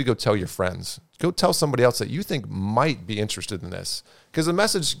 I want you to go tell your friends. Go tell somebody else that you think might be interested in this. Because the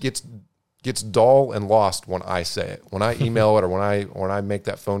message gets dull and lost when I say it. When I email it or when I make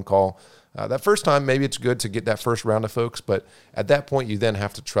that phone call. That first time, maybe it's good to get that first round of folks, but at that point, you then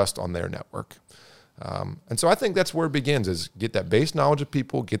have to trust on their network. And so I think that's where it begins, is get that base knowledge of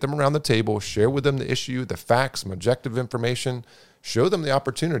people, get them around the table, share with them the issue, the facts, some objective information, show them the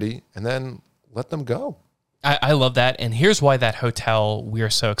opportunity, and then let them go. I love that. And here's why that hotel, we are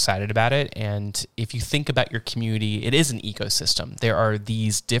so excited about it. And if you think about your community, it is an ecosystem. There are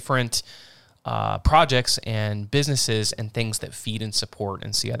these different projects and businesses and things that feed and support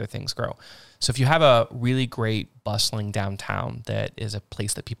and see other things grow. So if you have a really great bustling downtown that is a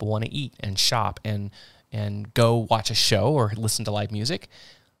place that people want to eat and shop and go watch a show or listen to live music,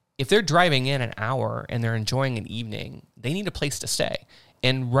 if they're driving in an hour and they're enjoying an evening, they need a place to stay.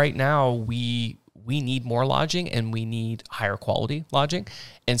 And right now we need more lodging and we need higher quality lodging.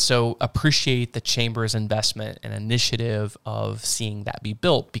 And so appreciate the Chamber's investment and initiative of seeing that be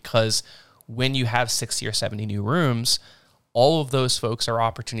built, because when you have 60 or 70 new rooms, all of those folks are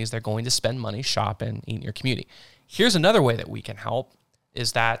opportunities they're going to spend money, shop, and eat in your community. Here's another way that we can help,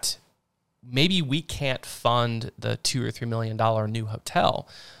 is that maybe we can't fund the $2 or $3 million new hotel,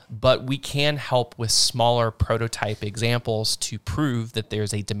 but we can help with smaller prototype examples to prove that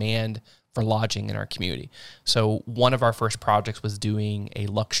there's a demand for lodging in our community. So one of our first projects was doing a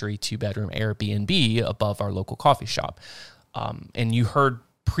luxury 2-bedroom Airbnb above our local coffee shop. And you heard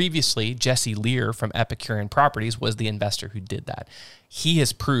previously, Jesse Lear from Epicurean Properties was the investor who did that. He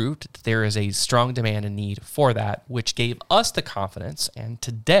has proved that there is a strong demand and need for that, which gave us the confidence. And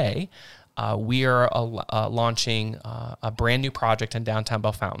today, we are launching a brand new project in downtown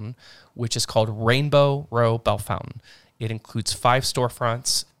Bellefontaine, which is called Rainbow Row Bellefontaine. It includes 5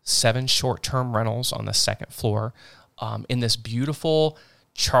 storefronts, 7 short-term rentals on the second floor, in this beautiful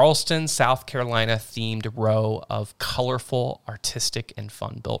Charleston, South Carolina themed row of colorful, artistic, and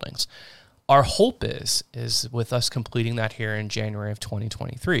fun buildings. Our hope is with us completing that here in January of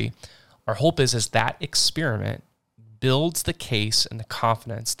 2023, our hope is that experiment builds the case and the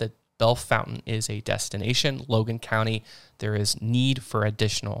confidence that Bellefontaine is a destination. Logan County, there is need for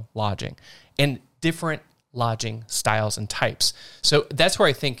additional lodging and different lodging styles and types. So that's where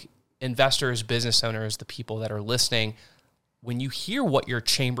I think investors, business owners, the people that are listening, when you hear what your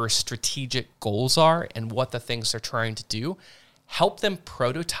chamber's strategic goals are and what the things they're trying to do, help them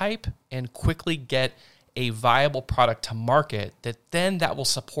prototype and quickly get a viable product to market that will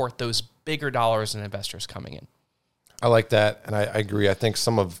support those bigger dollars and investors coming in. I like that, and I agree. I think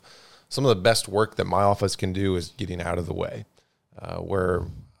some of the best work that my office can do is getting out of the way,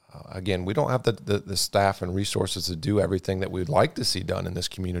 again, we don't have the staff and resources to do everything that we'd like to see done in this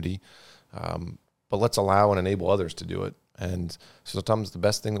community, but let's allow and enable others to do it. And sometimes the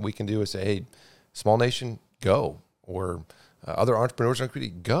best thing that we can do is say, hey, small nation, go. Or other entrepreneurs in our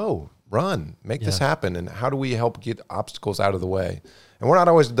community, go, run, make this happen. And how do we help get obstacles out of the way? And we're not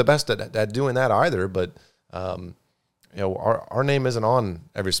always the best at doing that either, but our name isn't on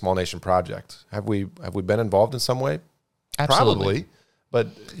every small nation project. Have we been involved in some way? Absolutely. Probably,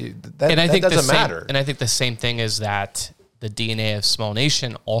 but that doesn't matter. And I think the same thing is that the DNA of small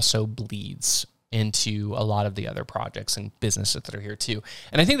nation also bleeds into a lot of the other projects and businesses that are here too.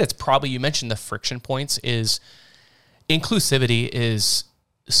 And I think that's probably, you mentioned the friction points, is inclusivity is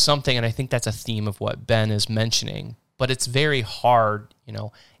something, and I think that's a theme of what Ben is mentioning, but it's very hard,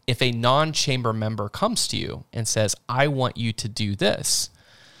 if a non-chamber member comes to you and says, I want you to do this,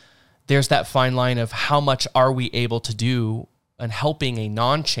 there's that fine line of how much are we able to do and helping a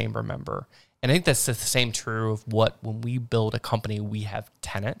non-chamber member. And I think that's the same true of when we build a company, we have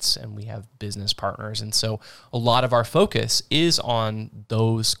tenants and we have business partners. And so a lot of our focus is on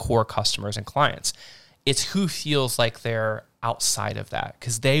those core customers and clients. It's who feels like they're outside of that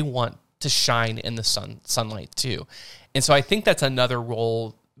because they want to shine in the sunlight too. And so I think that's another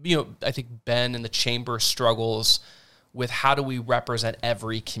role. I think Ben and the chamber struggles with how do we represent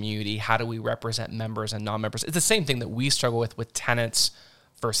every community? How do we represent members and non-members? It's the same thing that we struggle with tenants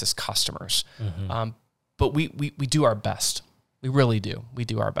versus customers. Mm-hmm. But we do our best. We really do. We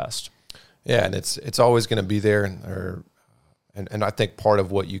do our best. Yeah, and it's always going to be there. And I think part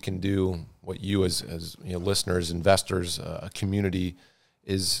of what you can do, what you as listeners, investors, a community,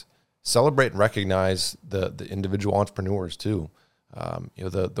 is celebrate and recognize the individual entrepreneurs too.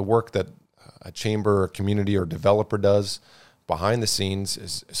 The work that a chamber or community or developer does behind the scenes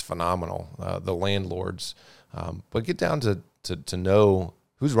is phenomenal. The landlords, but get down to know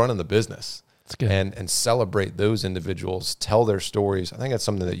who's running the business. That's good. And celebrate those individuals, tell their stories. I think that's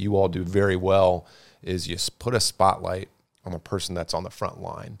something that you all do very well, is you put a spotlight on the person that's on the front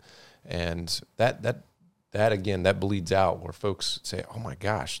line. And that again, that bleeds out where folks say, oh my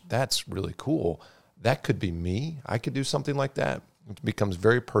gosh, that's really cool. That could be me. I could do something like that. It becomes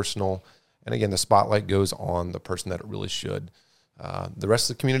very personal. And again, the spotlight goes on the person that it really should. The rest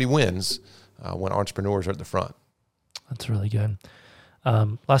of the community wins when entrepreneurs are at the front. That's really good.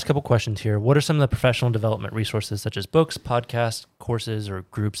 Last couple questions here. What are some of the professional development resources, such as books, podcasts, courses, or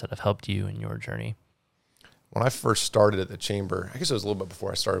groups that have helped you in your journey? When I first started at the chamber, I guess it was a little bit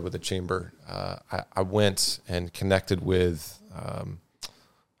before I started with the chamber, I went and connected with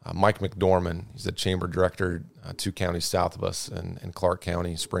Mike McDorman. He's the chamber director 2 counties south of us in Clark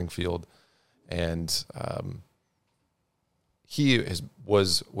County, Springfield. And he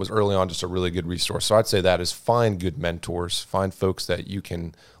was early on just a really good resource. So I'd say that is find good mentors, find folks that you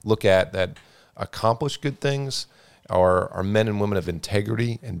can look at that accomplish good things, are men and women of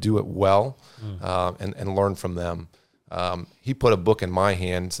integrity and do it well, and learn from them. He put a book in my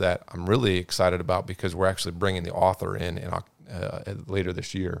hands that I'm really excited about because we're actually bringing the author in later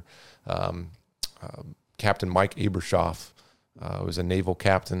this year. Captain Mike Abershoff was a naval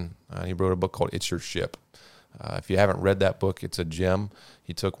captain. He wrote a book called It's Your Ship. If you haven't read that book, it's a gem.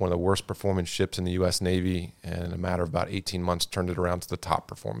 He took one of the worst performing ships in the U.S. Navy and in a matter of about 18 months turned it around to the top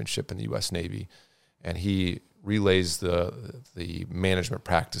performing ship in the U.S. Navy. And he relays the management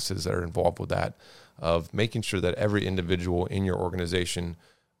practices that are involved with that, of making sure that every individual in your organization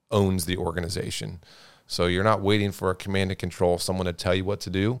owns the organization. So you're not waiting for a command and control, someone to tell you what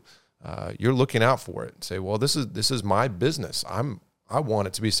to do. You're looking out for it. Say, well, this is my business. I want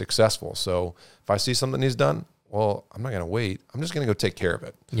it to be successful. So if I see something needs done, well, I'm not going to wait. I'm just going to go take care of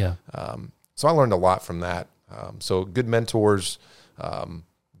it. Yeah. So I learned a lot from that. So good mentors,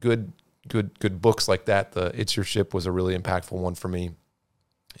 good books like that. The It's Your Ship was a really impactful one for me.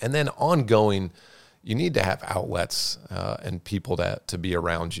 And then ongoing, you need to have outlets and people to be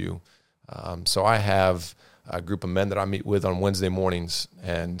around you. So I have a group of men that I meet with on Wednesday mornings,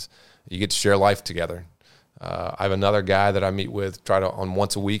 and you get to share life together. I have another guy that I meet with on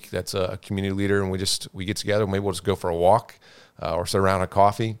once a week. That's a community leader, and we get together. Maybe we'll just go for a walk or sit around a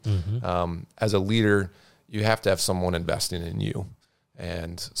coffee. Mm-hmm. As a leader, you have to have someone investing in you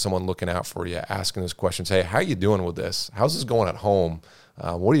and someone looking out for you, asking those questions. Hey, how are you doing with this? How's this going at home?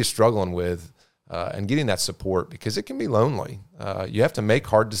 What are you struggling with? And getting that support, because it can be lonely. You have to make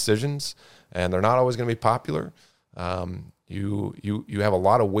hard decisions, and they're not always going to be popular. You have a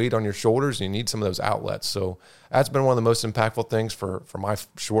lot of weight on your shoulders, and you need some of those outlets. So that's been one of the most impactful things for my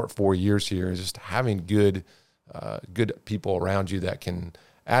short 4 years here, is just having good people around you that can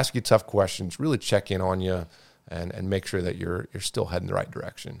ask you tough questions, really check in on you, and make sure that you're still heading the right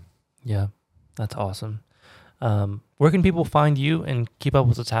direction. Yeah, that's awesome. Where can people find you and keep up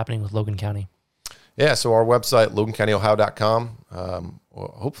with what's happening with Logan County? Yeah, so our website, logancounty.ohio.com.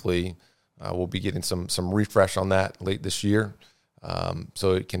 Hopefully, we'll be getting some refresh on that late this year,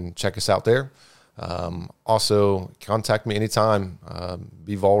 so you can check us out there. Also, contact me anytime,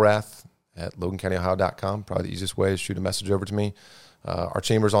 Vollrath at logancounty.ohio.com. Probably the easiest way is shoot a message over to me. Our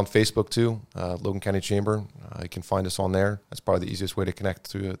chamber's on Facebook too, Logan County Chamber. You can find us on there. That's probably the easiest way to connect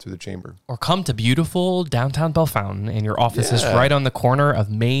through the chamber. Or come to beautiful downtown Bellefontaine, and your office is right on the corner of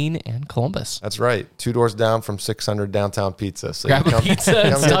Main and Columbus. That's right. 2 doors down from 600 Downtown Pizza. So grab a pizza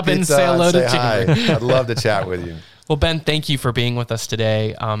and stop in and say hello to Chicken. I'd love to chat with you. Well, Ben, thank you for being with us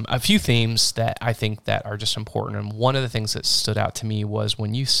today. A few themes that I think that are just important. And one of the things that stood out to me was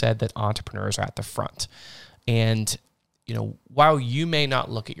when you said that entrepreneurs are at the front. And while you may not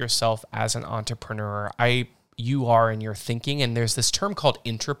look at yourself as an entrepreneur, you are in your thinking. And there's this term called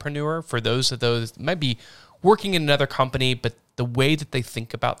intrapreneur for those that might be working in another company, but the way that they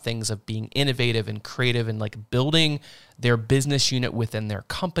think about things of being innovative and creative and like building their business unit within their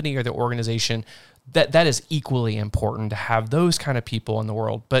company or their organization, that is equally important to have those kind of people in the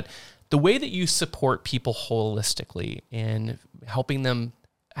world. But the way that you support people holistically in helping them,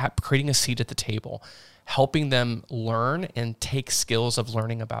 creating a seat at the table, helping them learn and take skills of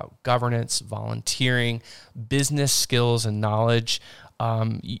learning about governance, volunteering, business skills and knowledge.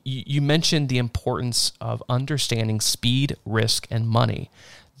 You mentioned the importance of understanding speed, risk, and money.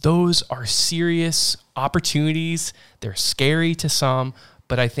 Those are serious opportunities. They're scary to some,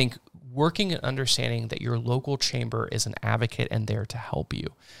 but I think working and understanding that your local chamber is an advocate and there to help you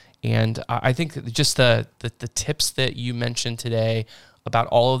And I think just the tips that you mentioned today about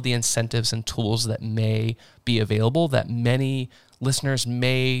all of the incentives and tools that may be available, that many listeners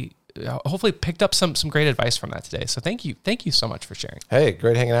may hopefully picked up some great advice from that today. So thank you so much for sharing. Hey,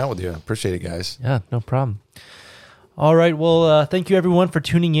 great hanging out with you. Appreciate it, guys. Yeah, no problem. All right. Well, thank you everyone for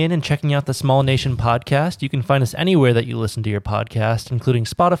tuning in and checking out the Small Nation podcast. You can find us anywhere that you listen to your podcast, including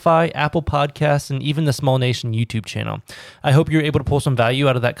Spotify, Apple Podcasts, and even the Small Nation YouTube channel. I hope you're able to pull some value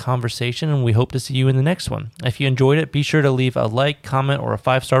out of that conversation, and we hope to see you in the next one. If you enjoyed it, be sure to leave a like, comment, or a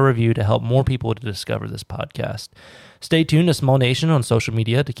 5-star review to help more people to discover this podcast. Stay tuned to Small Nation on social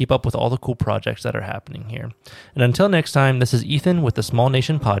media to keep up with all the cool projects that are happening here. And until next time, this is Ethan with the Small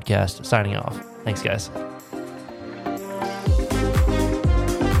Nation podcast signing off. Thanks, guys.